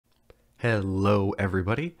Hello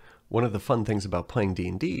everybody! One of the fun things about playing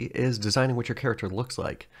D&D is designing what your character looks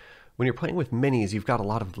like. When you're playing with minis, you've got a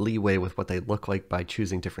lot of leeway with what they look like by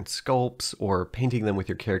choosing different sculpts or painting them with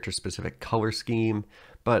your character's specific color scheme,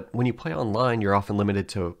 but when you play online, you're often limited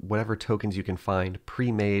to whatever tokens you can find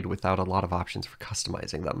pre-made without a lot of options for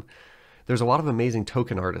customizing them. There's a lot of amazing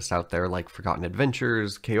token artists out there like Forgotten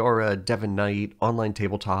Adventures, Kaora, Devon Knight, Online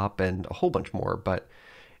Tabletop, and a whole bunch more, but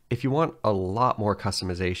if you want a lot more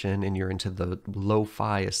customization and you're into the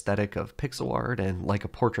lo-fi aesthetic of pixel art and like a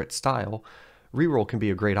portrait style, Reroll can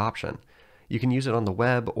be a great option. You can use it on the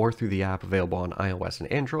web or through the app available on iOS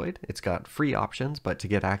and Android. It's got free options, but to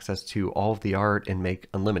get access to all of the art and make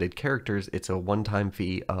unlimited characters, it's a one-time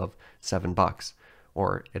fee of $7.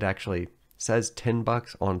 Or it actually says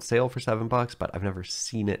 $10 on sale for $7, but I've never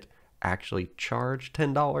seen it actually charge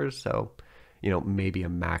 $10, so maybe a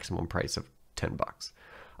maximum price of $10.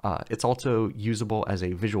 It's also usable as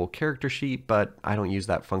a visual character sheet, but I don't use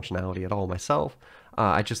that functionality at all myself.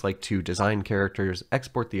 I just like to design characters,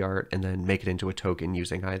 export the art, and then make it into a token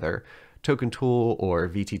using either Token Tool or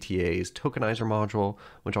VTTA's Tokenizer module,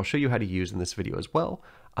 which I'll show you how to use in this video as well.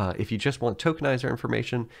 If you just want Tokenizer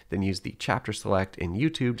information, then use the chapter select in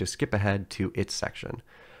YouTube to skip ahead to its section.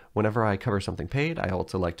 Whenever I cover something paid, I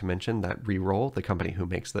also like to mention that Reroll, the company who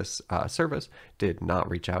makes this service, did not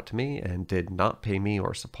reach out to me and did not pay me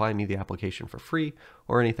or supply me the application for free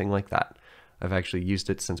or anything like that. I've actually used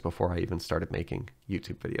it since before I even started making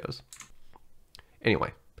YouTube videos.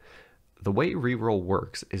 Anyway, the way Reroll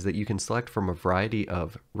works is that you can select from a variety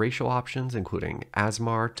of racial options, including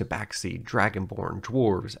Asmar, Tabaxi, Dragonborn,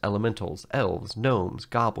 Dwarves, Elementals, Elves, Gnomes,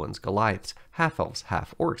 Goblins, Goliaths, Half-Elves,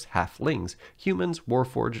 Half-Orcs, Halflings, Humans,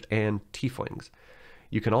 Warforged, and Tieflings.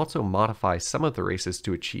 You can also modify some of the races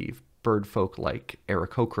to achieve birdfolk like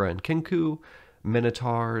Aarakocra and Kinku,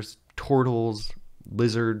 Minotaurs, Turtles,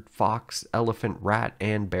 Lizard, Fox, Elephant, Rat,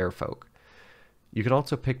 and Bearfolk. You can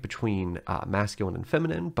also pick between masculine and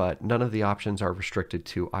feminine, but none of the options are restricted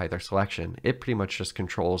to either selection. It pretty much just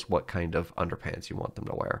controls what kind of underpants you want them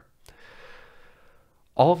to wear.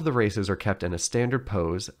 All of the races are kept in a standard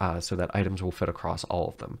pose so that items will fit across all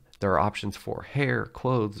of them. There are options for hair,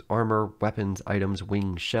 clothes, armor, weapons, items,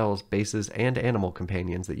 wings, shells, bases, and animal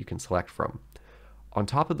companions that you can select from. On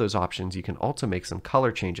top of those options, you can also make some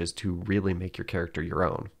color changes to really make your character your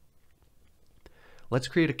own. Let's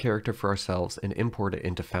create a character for ourselves and import it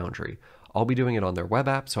into Foundry. I'll be doing it on their web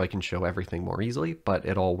app so I can show everything more easily, but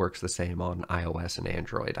it all works the same on iOS and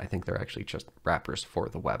Android. I think they're actually just wrappers for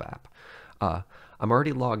the web app. I'm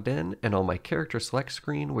already logged in, and on my character select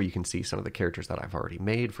screen, where you can see some of the characters that I've already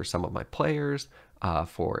made for some of my players,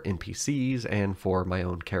 for NPCs, and for my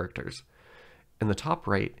own characters. In the top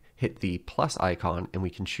right, hit the plus icon, and we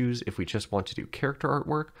can choose if we just want to do character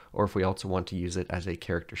artwork or if we also want to use it as a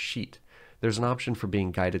character sheet. There's an option for being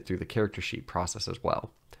guided through the character sheet process as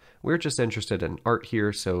well. We're just interested in art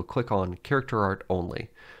here, so click on Character Art Only.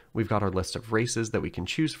 We've got our list of races that we can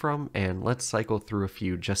choose from, and let's cycle through a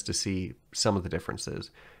few just to see some of the differences.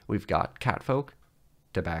 We've got Catfolk,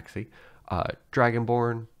 Tabaxi,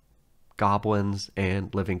 Dragonborn, Goblins,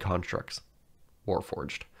 and Living Constructs,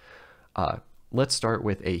 Warforged. Let's start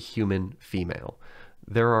with a human female.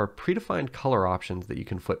 There are predefined color options that you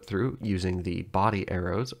can flip through using the body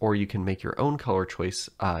arrows, or you can make your own color choice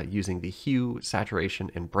using the hue, saturation,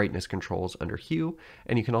 and brightness controls under hue,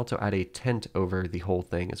 and you can also add a tint over the whole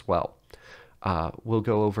thing as well.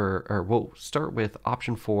 We'll start with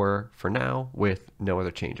option 4 for now with no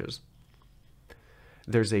other changes.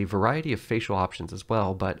 There's a variety of facial options as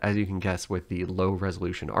well, but as you can guess with the low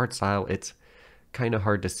resolution art style, it's kind of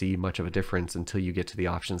hard to see much of a difference until you get to the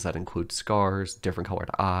options that include scars, different colored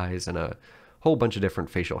eyes, and a whole bunch of different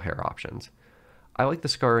facial hair options. I like the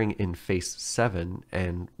scarring in face 7,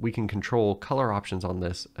 and we can control color options on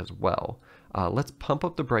this as well. Let's pump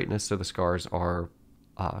up the brightness so the scars are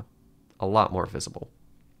a lot more visible.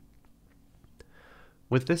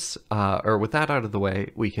 With this, with that out of the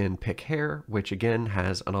way, we can pick hair, which again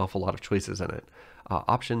has an awful lot of choices in it.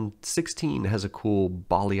 Option 16 has a cool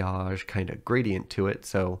balayage kind of gradient to it,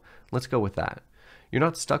 so let's go with that. You're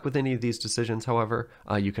not stuck with any of these decisions, however.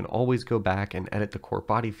 You can always go back and edit the core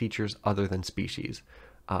body features other than species.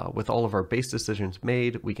 With all of our base decisions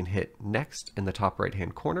made, we can hit Next in the top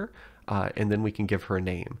right-hand corner, and then we can give her a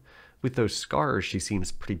name. With those scars, she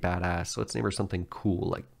seems pretty badass, so let's name her something cool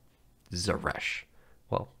like Zaresh.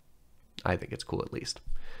 Well, I think it's cool at least.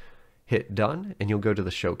 Hit Done, and you'll go to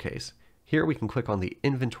the showcase. Here we can click on the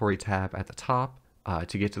Inventory tab at the top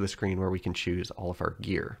to get to the screen where we can choose all of our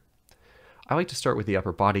gear. I like to start with the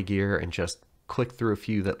upper body gear and just click through a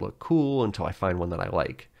few that look cool until I find one that I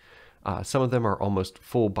like. Some of them are almost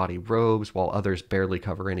full body robes, while others barely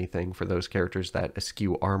cover anything for those characters that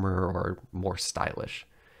eschew armor or are more stylish.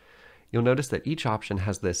 You'll notice that each option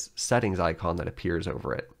has this settings icon that appears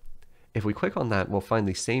over it. If we click on that, we'll find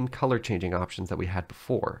the same color changing options that we had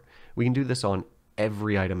before. We can do this on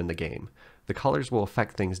every item in the game. The colors will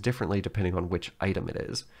affect things differently depending on which item it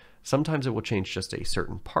is. Sometimes it will change just a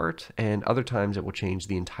certain part, and other times it will change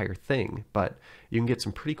the entire thing, but you can get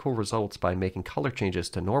some pretty cool results by making color changes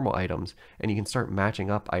to normal items, and you can start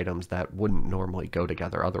matching up items that wouldn't normally go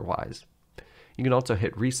together otherwise. You can also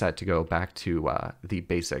hit reset to go back to the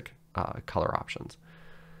basic color options.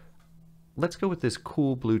 Let's go with this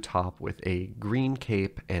cool blue top with a green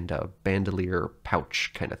cape and a bandolier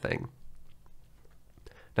pouch kind of thing.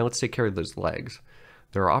 Now let's take care of those legs.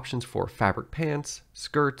 There are options for fabric pants,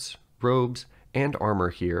 skirts, robes, and armor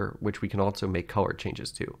here, which we can also make color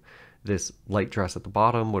changes to. This light dress at the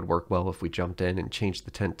bottom would work well if we jumped in and changed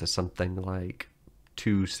the tint to something like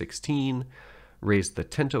 216, raised the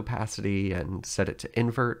tint opacity and set it to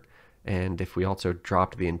invert, and if we also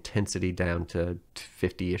dropped the intensity down to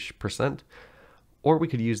 50-ish%. Or we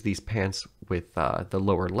could use these pants with the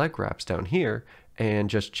lower leg wraps down here and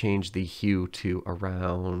just change the hue to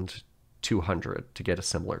around 200 to get a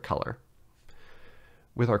similar color.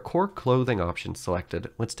 With our core clothing option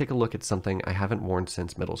selected, let's take a look at something I haven't worn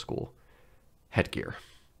since middle school: headgear.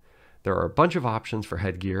 There are a bunch of options for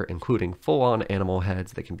headgear, including full-on animal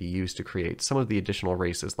heads that can be used to create some of the additional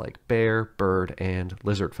races like bear, bird, and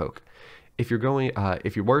lizard folk. If you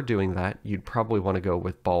were doing that, you'd probably want to go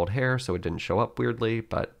with bald hair so it didn't show up weirdly,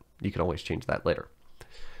 but you can always change that later.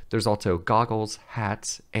 There's also goggles,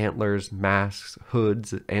 hats, antlers, masks,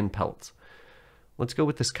 hoods, and pelts. Let's go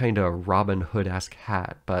with this kind of Robin Hood-esque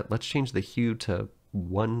hat, but let's change the hue to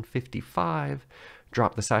 155,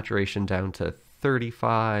 drop the saturation down to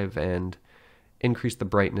 35, and increase the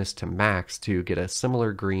brightness to max to get a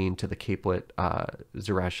similar green to the capelet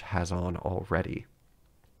Zeresh has on already.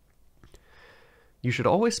 You should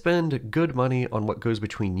always spend good money on what goes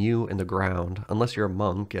between you and the ground, unless you're a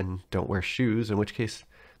monk and don't wear shoes, in which case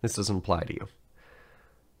this doesn't apply to you.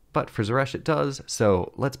 But for Zeresh it does,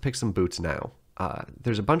 so let's pick some boots now.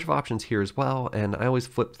 There's a bunch of options here as well, and I always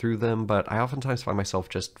flip through them, but I oftentimes find myself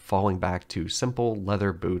just falling back to simple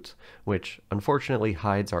leather boots, which unfortunately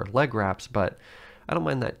hides our leg wraps, but I don't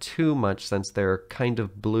mind that too much since they're kind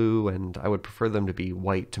of blue, and I would prefer them to be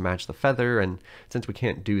white to match the feather, and since we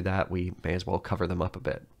can't do that, we may as well cover them up a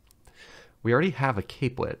bit. We already have a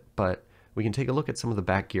capelet, but we can take a look at some of the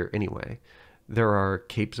back gear anyway. There are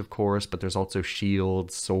capes, of course, but there's also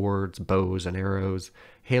shields, swords, bows, and arrows,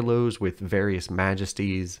 halos with various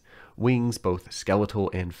majesties, wings both skeletal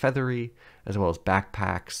and feathery, as well as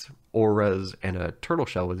backpacks, auras, and a turtle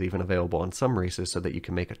shell is even available on some races so that you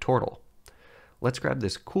can make a turtle. Let's grab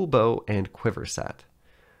this cool bow and quiver set.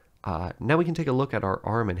 Now we can take a look at our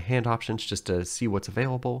arm and hand options just to see what's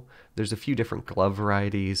available. There's a few different glove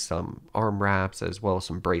varieties, some arm wraps, as well as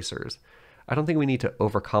some bracers. I don't think we need to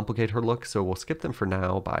overcomplicate her look, so we'll skip them for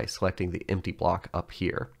now by selecting the empty block up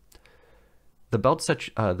here. The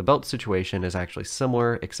belt situation is actually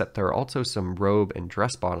similar, except there are also some robe and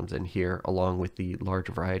dress bottoms in here, along with the large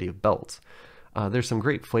variety of belts. There's some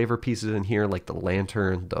great flavor pieces in here, like the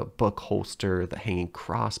lantern, the book holster, the hanging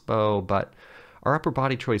crossbow, but our upper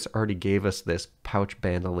body choice already gave us this pouch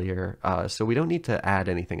bandolier, so we don't need to add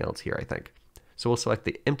anything else here, I think. So we'll select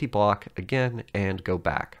the empty block again and go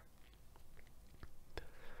back.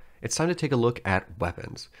 It's time to take a look at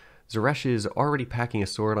weapons. Zeresh is already packing a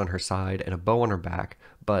sword on her side and a bow on her back,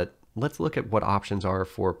 but let's look at what options are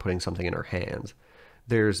for putting something in her hands.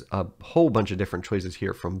 There's a whole bunch of different choices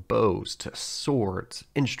here, from bows to swords,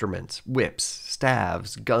 instruments, whips,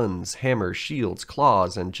 staves, guns, hammers, shields,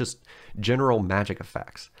 claws, and just general magic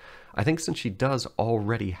effects. I think since she does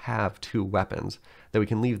already have 2 weapons, that we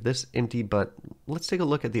can leave this empty, but let's take a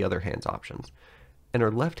look at the other hand's options. In her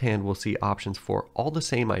left hand, we'll see options for all the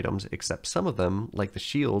same items, except some of them, like the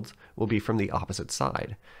shields, will be from the opposite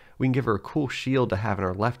side. We can give her a cool shield to have in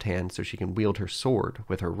her left hand so she can wield her sword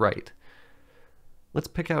with her right. Let's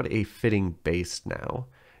pick out a fitting base now.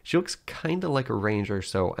 She looks kinda like a ranger,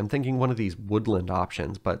 so I'm thinking one of these woodland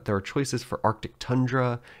options, but there are choices for Arctic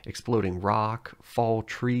tundra, exploding rock, fall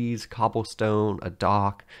trees, cobblestone, a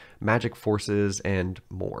dock, magic forces, and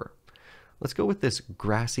more. Let's go with this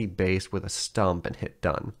grassy base with a stump and hit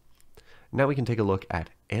done. Now we can take a look at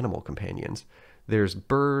animal companions. There's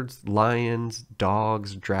birds, lions,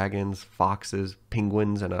 dogs, dragons, foxes,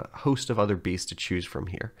 penguins, and a host of other beasts to choose from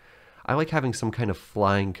here. I like having some kind of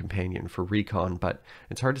flying companion for recon, but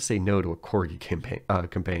it's hard to say no to a corgi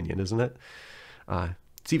companion, isn't it?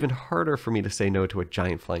 It's even harder for me to say no to a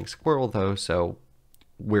giant flying squirrel though, so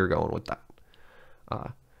we're going with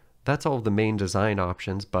that. That's all of the main design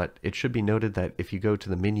options, but it should be noted that if you go to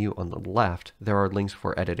the menu on the left, there are links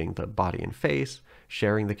for editing the body and face,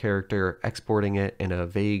 sharing the character, exporting it, and a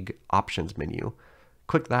vague options menu.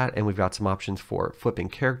 Click that and we've got some options for flipping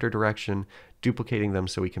character direction, duplicating them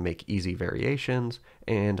so we can make easy variations,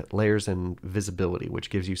 and layers and visibility,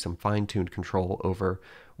 which gives you some fine-tuned control over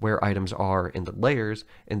where items are in the layers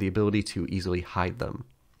and the ability to easily hide them.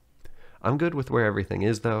 I'm good with where everything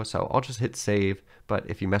is though, so I'll just hit save, but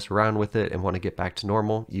if you mess around with it and want to get back to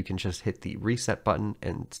normal, you can just hit the reset button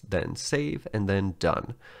and then save and then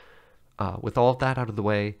done. With all of that out of the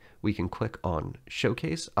way, we can click on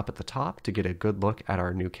Showcase up at the top to get a good look at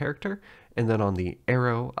our new character, and then on the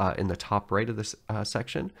arrow in the top right of this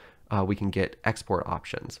section, we can get export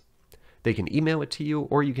options. They can email it to you,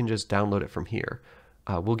 or you can just download it from here.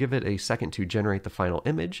 We'll give it a second to generate the final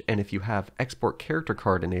image, and if you have export character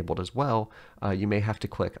card enabled as well, you may have to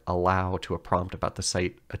click allow to a prompt about the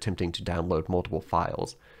site attempting to download multiple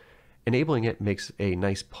files. Enabling it makes a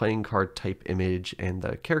nice playing card type image, and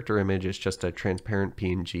the character image is just a transparent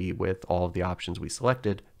PNG with all of the options we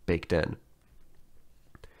selected baked in.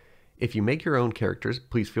 If you make your own characters,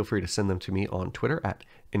 please feel free to send them to me on Twitter at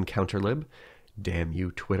EncounterLib. Damn you,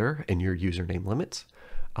 Twitter, and your username limits.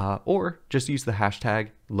 Or just use the hashtag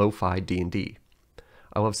LoFiDND.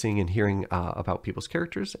 I love seeing and hearing about people's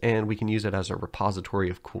characters, and we can use it as a repository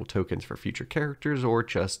of cool tokens for future characters or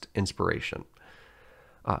just inspiration.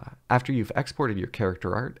 After you've exported your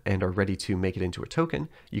character art and are ready to make it into a token,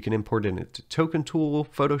 you can import it into Token Tool,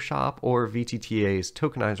 Photoshop, or VTTA's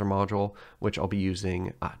Tokenizer module, which I'll be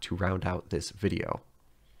using to round out this video.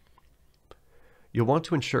 You'll want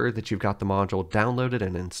to ensure that you've got the module downloaded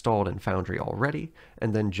and installed in Foundry already,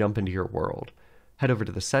 and then jump into your world. Head over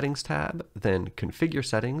to the Settings tab, then Configure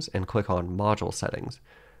Settings, and click on Module Settings.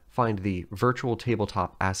 Find the Virtual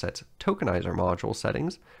Tabletop Assets Tokenizer module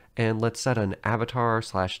settings, and let's set an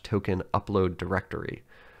avatar/token upload directory,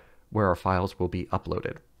 where our files will be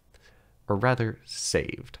uploaded, or rather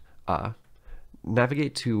saved.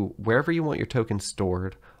 Navigate to wherever you want your tokens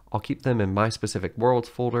stored. I'll keep them in my specific worlds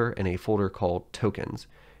folder in a folder called tokens.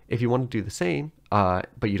 If you want to do the same,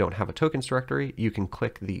 but you don't have a tokens directory, you can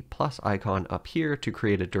click the plus icon up here to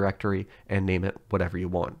create a directory and name it whatever you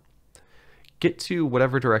want. Get to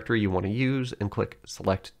whatever directory you want to use and click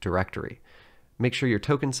select directory. Make sure your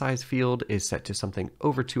token size field is set to something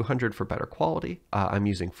over 200 for better quality. I'm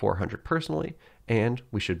using 400 personally, and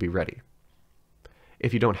we should be ready.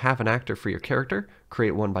 If you don't have an actor for your character,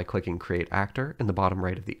 create one by clicking Create Actor in the bottom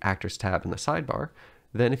right of the Actors tab in the sidebar.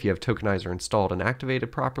 Then if you have Tokenizer installed and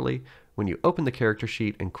activated properly, when you open the character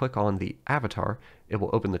sheet and click on the avatar, it will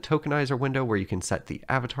open the Tokenizer window where you can set the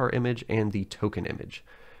avatar image and the token image.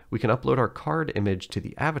 We can upload our card image to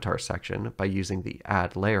the avatar section by using the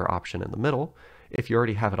Add Layer option in the middle. If you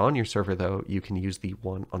already have it on your server though, you can use the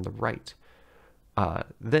one on the right.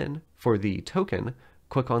 Then for the token,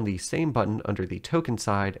 click on the same button under the token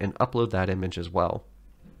side and upload that image as well.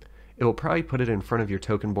 It will probably put it in front of your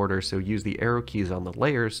token border, so use the arrow keys on the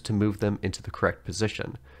layers to move them into the correct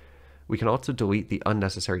position. We can also delete the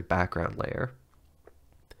unnecessary background layer.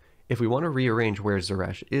 If we want to rearrange where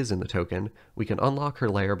Zeresh is in the token, we can unlock her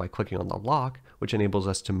layer by clicking on the lock, which enables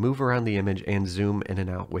us to move around the image and zoom in and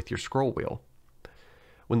out with your scroll wheel.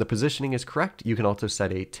 When the positioning is correct, you can also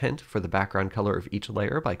set a tint for the background color of each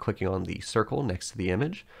layer by clicking on the circle next to the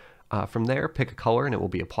image. From there, pick a color and it will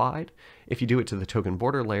be applied. If you do it to the token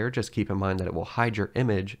border layer, just keep in mind that it will hide your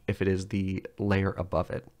image if it is the layer above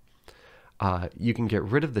it. You can get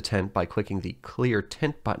rid of the tint by clicking the clear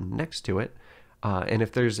tint button next to it. And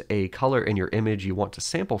if there's a color in your image you want to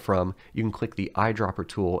sample from, you can click the eyedropper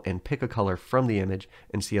tool and pick a color from the image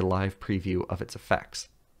and see a live preview of its effects.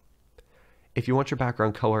 If you want your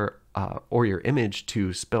background color or your image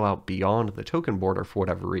to spill out beyond the token border for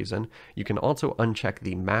whatever reason, you can also uncheck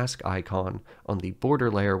the mask icon on the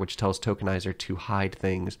border layer, which tells Tokenizer to hide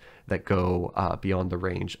things that go beyond the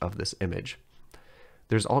range of this image.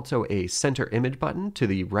 There's also a center image button to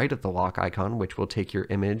the right of the lock icon, which will take your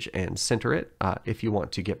image and center it if you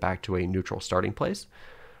want to get back to a neutral starting place.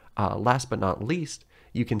 Last but not least,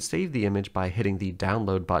 you can save the image by hitting the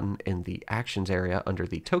download button in the actions area under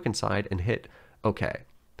the token side and hit OK.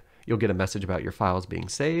 You'll get a message about your files being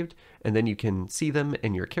saved, and then you can see them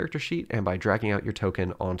in your character sheet and by dragging out your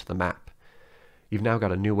token onto the map. You've now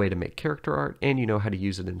got a new way to make character art, and you know how to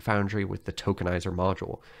use it in Foundry with the Tokenizer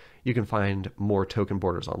module. You can find more token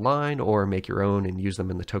borders online or make your own and use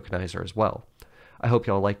them in the Tokenizer as well. I hope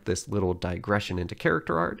y'all liked this little digression into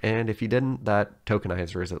character art, and if you didn't, that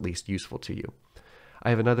Tokenizer is at least useful to you. I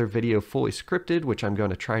have another video fully scripted, which I'm going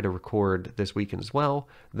to try to record this weekend as well.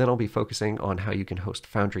 Then I'll be focusing on how you can host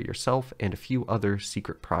Foundry yourself and a few other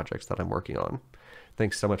secret projects that I'm working on.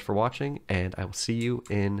 Thanks so much for watching, and I will see you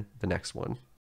in the next one.